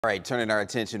All right, turning our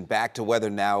attention back to weather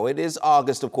now. It is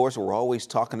August, of course. We're always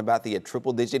talking about the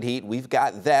triple-digit heat. We've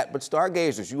got that. But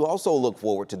stargazers, you also look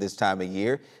forward to this time of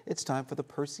year. It's time for the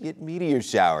Perseid meteor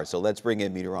shower. So let's bring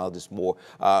in meteorologist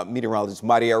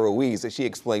Mariel Ruiz as she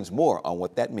explains more on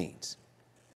what that means.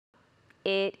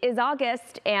 It is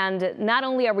August, and not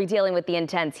only are we dealing with the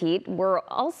intense heat, we're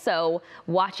also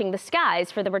watching the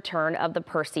skies for the return of the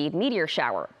Perseid meteor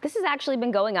shower. This has actually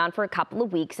been going on for a couple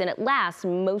of weeks, and it lasts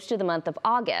most of the month of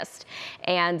August.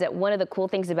 And one of the cool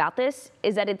things about this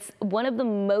is that it's one of the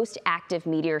most active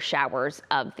meteor showers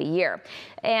of the year.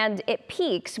 And it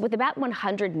peaks with about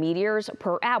 100 meteors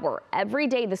per hour. Every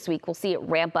day this week, we'll see it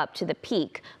ramp up to the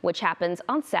peak, which happens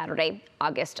on Saturday,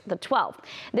 August the 12th.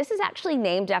 This is actually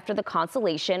named after the constellation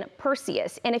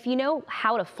Perseus, and if you know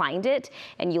how to find it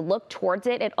and you look towards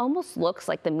it, it almost looks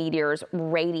like the meteors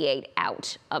radiate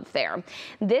out of there.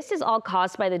 This is all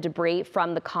caused by the debris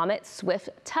from the comet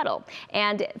Swift-Tuttle,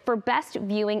 and for best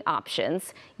viewing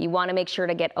options, you want to make sure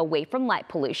to get away from light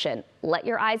pollution, let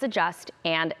your eyes adjust,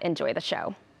 and enjoy the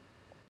show.